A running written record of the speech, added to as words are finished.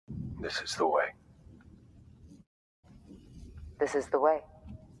This is the way. This is the way.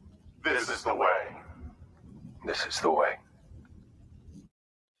 This is the way. This is the way.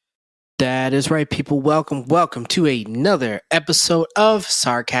 That is right, people. Welcome to another episode of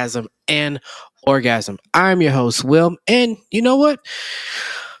Sarcasm and Orgasm. I'm your host, Will, and you know what?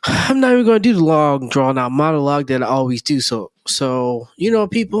 I'm not even going to do the long, drawn-out monologue that I always do. So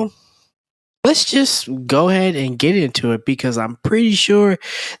people, let's just go ahead and get into it because I'm pretty sure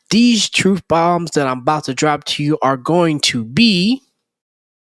these truth bombs that I'm about to drop to you are going to be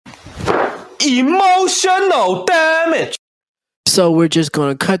emotional damage. So we're just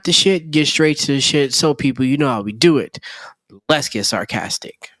going to cut the shit, get straight to the shit. So people, you know how we do it. Let's get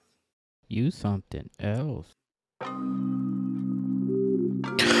sarcastic. Use something else.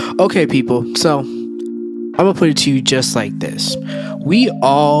 Okay, people. So I'm going to put it to you just like this. We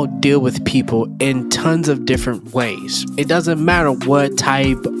all deal with people in tons of different ways. It doesn't matter what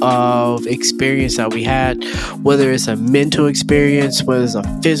type of experience that we had, whether it's a mental experience, whether it's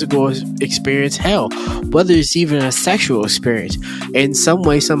a physical experience, hell, whether it's even a sexual experience. In some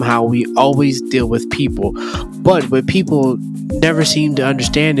way, somehow, we always deal with people. But what people never seem to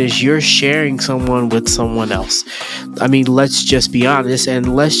understand is you're sharing someone with someone else. I mean, let's just be honest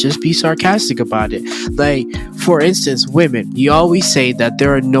and let's just be sarcastic about it. Like, for instance, women, you always say that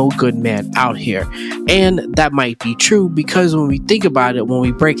there are no good men out here. And that might be true because when we think about it, when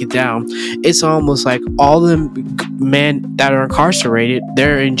we break it down, it's almost like all the men that are incarcerated,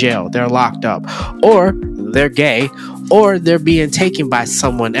 they're in jail, they're locked up, or they're gay, or they're being taken by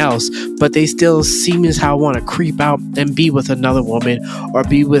someone else, but they still seem as how want to creep out and be with another woman or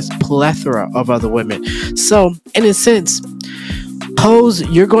be with plethora of other women. So, in a sense, hoes,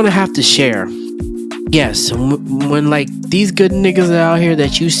 you're going to have to share. Yes, when like these good niggas out here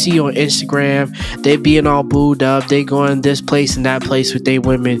that you see on Instagram, they being all booed up, they going this place and that place with their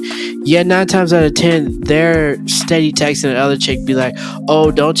women. Yeah, 9 times out of 10, they're steady texting the other chick, be like,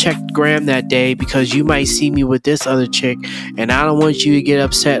 oh, don't check Gram that day because you might see me with this other chick, and I don't want you to get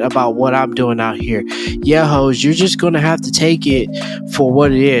upset about what I'm doing out here. Yeah, hoes, you're just gonna have to take it for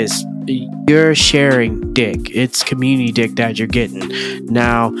what it is. You're sharing dick. It's community dick that you're getting.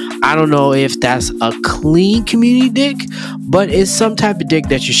 Now, I don't know if that's a clean community dick, but it's some type of dick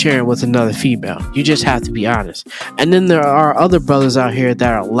that you're sharing with another female. You just have to be honest. And then there are other brothers out here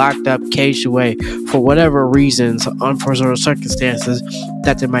that are locked up, caged away for whatever reasons, unforeseen circumstances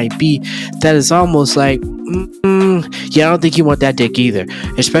that there might be, that is almost like, yeah, I don't think you want that dick either,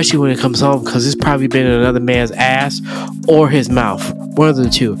 especially when it comes home, because it's probably been in another man's ass or his mouth, one of the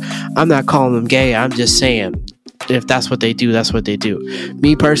two. I'm not calling them gay, I'm just saying, if that's what they do, that's what they do.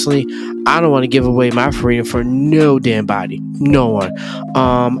 Me personally, I don't want to give away my freedom for no damn body, no one.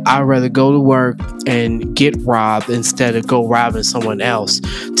 I'd rather go to work and get robbed instead of go robbing someone else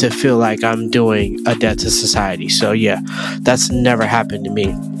to feel like I'm doing a debt to society. So yeah, that's never happened to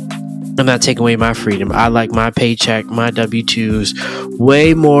me. I'm not taking away my freedom. I like my paycheck, my W-2s,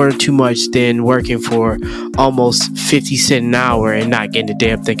 way more too much than working for almost 50 cents an hour and not getting the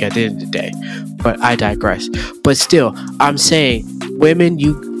damn thing at the end of the day. But I digress. But still, I'm saying,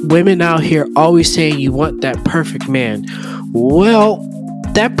 women out here always saying you want that perfect man. Well,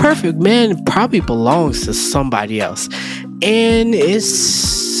 that perfect man probably belongs to somebody else. And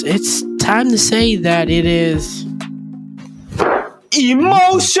it's time to say that it is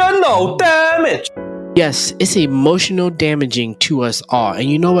emotional damage. Yes, it's emotional damaging to us all. And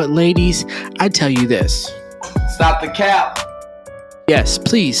you know what, ladies? I tell you this. Stop the cap. Yes,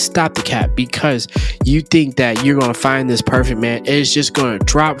 please stop the cap, because you think that you're going to find this perfect man. It's just going to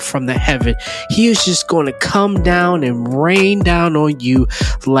drop from the heaven. He is just going to come down and rain down on you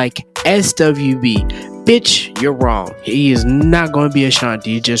like SWB. Bitch, you're wrong. He is not going to be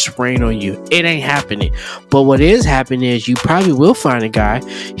Ashanti. Just rain on you. It ain't happening. But what is happening is you probably will find a guy.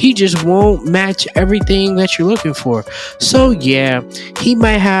 He just won't match everything that you're looking for. So yeah, he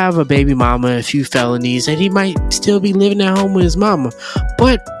might have a baby mama, a few felonies, and he might still be living at home with his mama.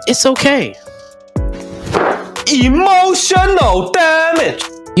 But it's okay. Emotional damage.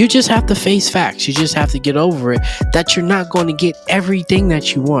 You just have to face facts. You just have to get over it that you're not going to get everything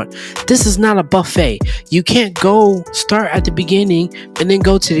that you want. This is not a buffet. You can't go start at the beginning and then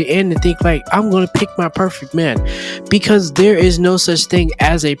go to the end and think like, I'm going to pick my perfect man, because there is no such thing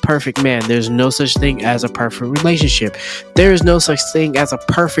as a perfect man. There's no such thing as a perfect relationship. There is no such thing as a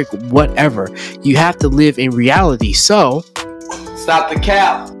perfect whatever. You have to live in reality. So stop the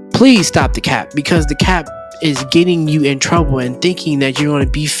cap. Please stop the cap, because the cap is getting you in trouble and thinking that you're going to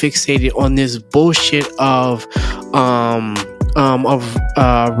be fixated on this bullshit of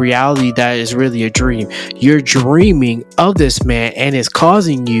reality that is really a dream. You're dreaming of this man, and it's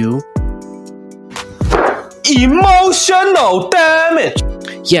causing you Emotional damage.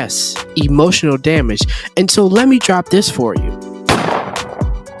 Yes, emotional damage. And so let me drop this for you.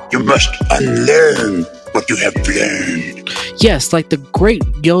 You must unlearn what you have learned. Yes, like the great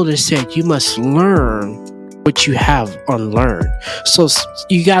Yoda said, you must learn what you have unlearned. So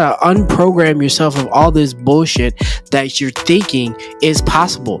you gotta unprogram yourself of all this bullshit that you're thinking is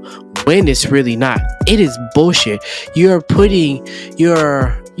possible when it's really not. It is bullshit. You're putting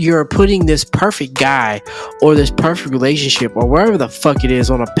this perfect guy or this perfect relationship or wherever the fuck it is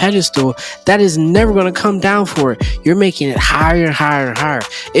on a pedestal that is never going to come down for it. You're making it higher and higher and higher.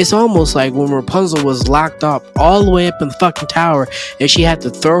 It's almost like when Rapunzel was locked up all the way up in the fucking tower and she had to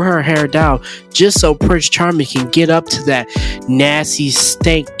throw her hair down just so Prince Charming can get up to that nasty,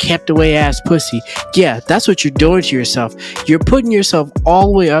 stank, kept away ass pussy. Yeah, that's what you're doing to yourself. You're putting yourself all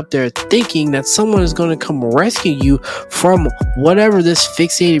the way up there thinking that someone is going to come rescue you from whatever this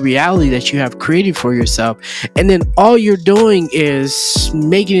fixated reality that you have created for yourself, and then all you're doing is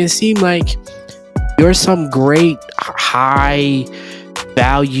making it seem like you're some great high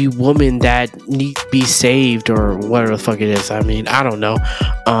value woman that needs to be saved or whatever the fuck it is. I mean, I don't know,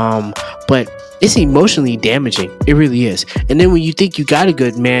 but it's emotionally damaging. It really is. And then when you think you got a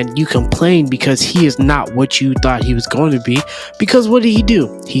good man, you complain because he is not what you thought he was going to be. Because what did he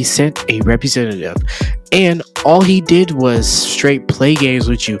do? He sent a representative. And all he did was straight play games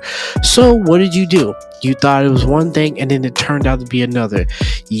with you. So what did you do? You thought it was one thing and then it turned out to be another.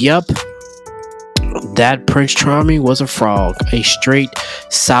 Yup. That Prince Charming was a frog. A straight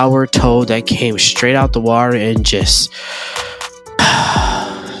sour toad that came straight out the water and just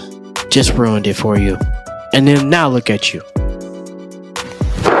ruined it for you. And then now look at you.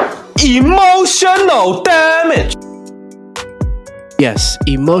 Emotional damage. Yes,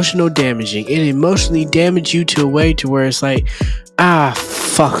 emotional damaging. It emotionally damaged you to a way to where it's like,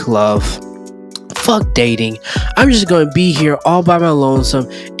 fuck love. Fuck dating. I'm just going to be here all by my lonesome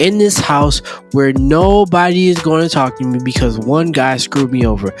in this house where nobody is going to talk to me because one guy screwed me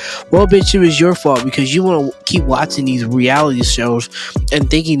over. Well, bitch, it was your fault because you want to keep watching these reality shows and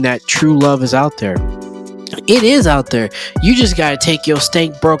thinking that true love is out there. It is out there. You just gotta take your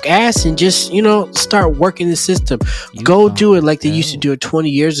stank broke ass and just, start working the system. Go do it like they used to do it 20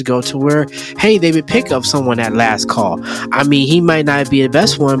 years ago to where, hey, they would pick up someone at last call. I mean, he might not be the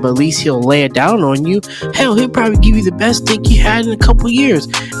best one, but at least he'll lay it down on you. Hell, he'll probably give you the best dick you had in a couple years.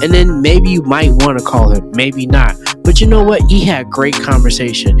 And then maybe you might want to call him, maybe not. But you know what? He had great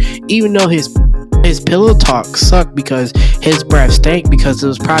conversation. Even though his pillow talk sucked because his breath stank because it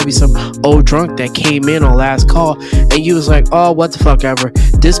was probably some old drunk that came in on last call and you was like, oh, what the fuck ever,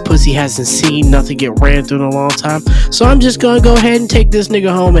 this pussy hasn't seen nothing get ran through in a long time, so I'm just gonna go ahead and take this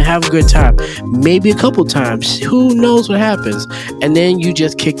nigga home and have a good time, maybe a couple times, who knows what happens. And then you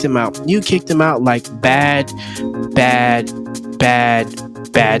just kicked him out. You kicked him out like bad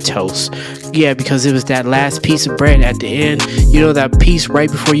toast. Yeah, because it was that last piece of bread at the end. That piece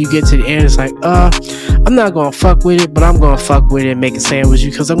right before you get to the end. It's like, I'm not gonna fuck with it, but I'm gonna fuck with it and make a sandwich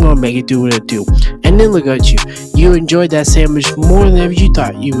because I'm gonna make it do what it do. And then look at you. You enjoyed that sandwich more than ever you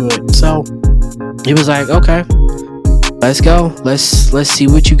thought you would. So it was like, okay, let's go. Let's see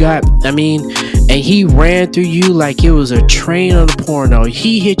what you got. I mean, and he ran through you like it was a train on a porno.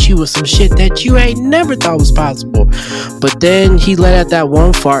 He hit you with some shit that you ain't never thought was possible. But then he let out that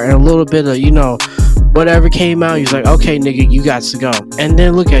one fart and a little bit of, whatever came out. He's like, okay, nigga, you got to go. And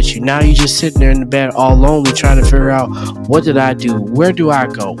then look at you. Now you just sitting there in the bed all lonely trying to figure out, what did I do? Where do I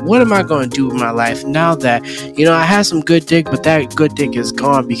go? What am I going to do with my life now that, I had some good dick, but that good dick is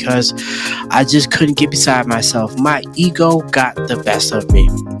gone because I just couldn't get beside myself. My ego got the best of me.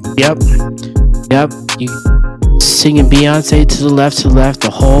 Yep. You singing Beyonce to the left the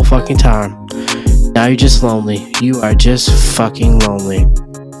whole fucking time. Now you're just lonely. You are just fucking lonely.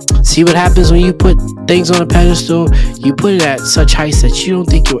 See what happens when you put things on a pedestal? You put it at such heights that you don't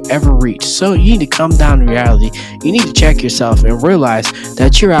think you'll ever reach. So you need to come down to reality. You need to check yourself and realize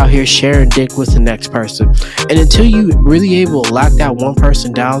that you're out here sharing dick with the next person. And until you really able to lock that one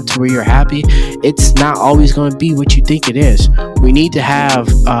person down to where you're happy, it's not always going to be what you think it is. We need to have,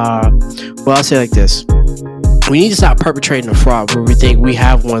 I'll say it like this. We need to stop perpetrating a fraud where we think we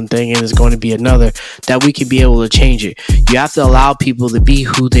have one thing and it's going to be another, that we can be able to change it. You have to allow people to be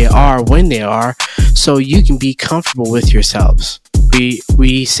who they are when they are so you can be comfortable with yourselves.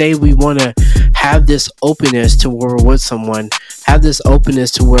 We say we want to have this openness to where we're with someone, have this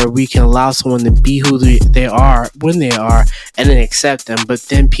openness to where we can allow someone to be who they are when they are and then accept them. But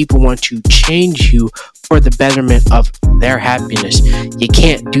then people want to change you for the betterment of their happiness. You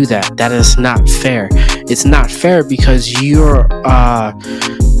can't do that. That is not fair. It's not fair because you're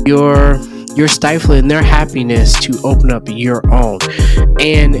you're stifling their happiness to open up your own.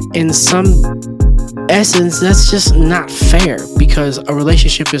 And in some essence, that's just not fair, because a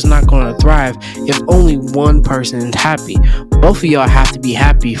relationship is not going to thrive if only one person is happy. Both of y'all have to be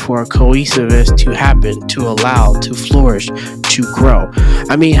happy for cohesiveness to happen, to allow, to flourish, to grow.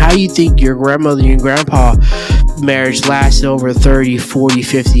 I mean, how you think your grandmother and grandpa marriage lasted over 30, 40,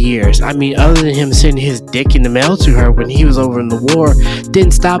 50 years? I mean, other than him sending his dick in the mail to her when he was over in the war,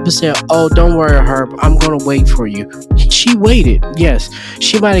 didn't stop and say, oh, don't worry, Herb, I'm gonna wait for you. She waited. Yes,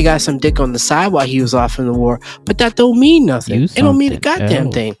 she might have got some dick on the side while he was off in the war, but that don't mean nothing. It don't mean a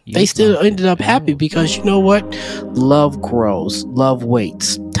goddamn thing. They still ended up happy, because you know what? Love grows. Love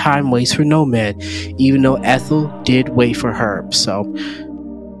waits. Time waits for no man, even though Ethel did wait for Herb. So,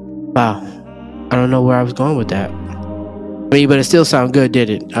 wow. I don't know where I was going with that. I mean, but it still sounded good, did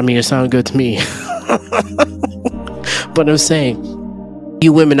it? I mean, it sounded good to me. But I'm saying,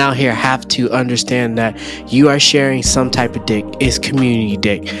 you women out here have to understand that you are sharing some type of dick. It's community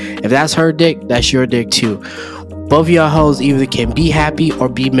dick. If that's her dick, that's your dick too. Both of y'all hoes either can be happy or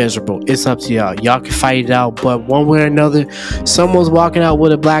be miserable. It's up to y'all. Y'all can fight it out, but one way or another, someone's walking out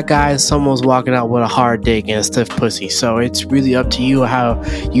with a black eye and someone's walking out with a hard dick and a stiff pussy. So it's really up to you how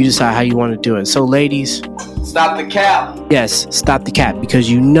you decide how you want to do it. So ladies, Stop the cap. yes, stop the cap, because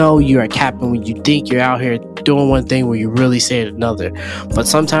you know you're a capping when you think you're out here doing one thing where you really say another. But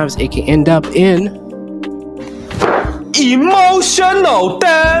sometimes it can end up in Emotional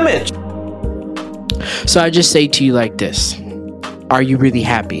damage. So I just say to you like this: are you really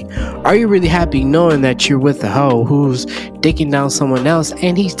happy? Are you really happy knowing that you're with a hoe who's dicking down someone else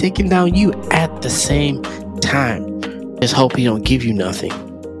and he's dicking down you at the same time? Just hope he don't give you nothing.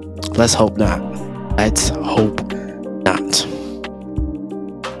 Let's hope not. Let's hope not.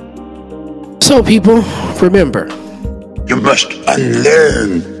 So people, remember, You must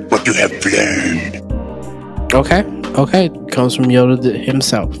unlearn what you have learned. Okay, comes from Yoda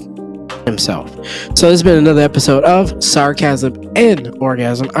himself. So this has been another episode of Sarcasm and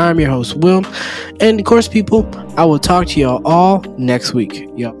Orgasm. I'm your host, Will. And of course, people, I will talk to y'all all next week.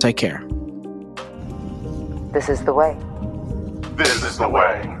 Y'all take care. This is the way. This is the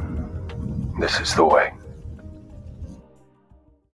way. This is the way.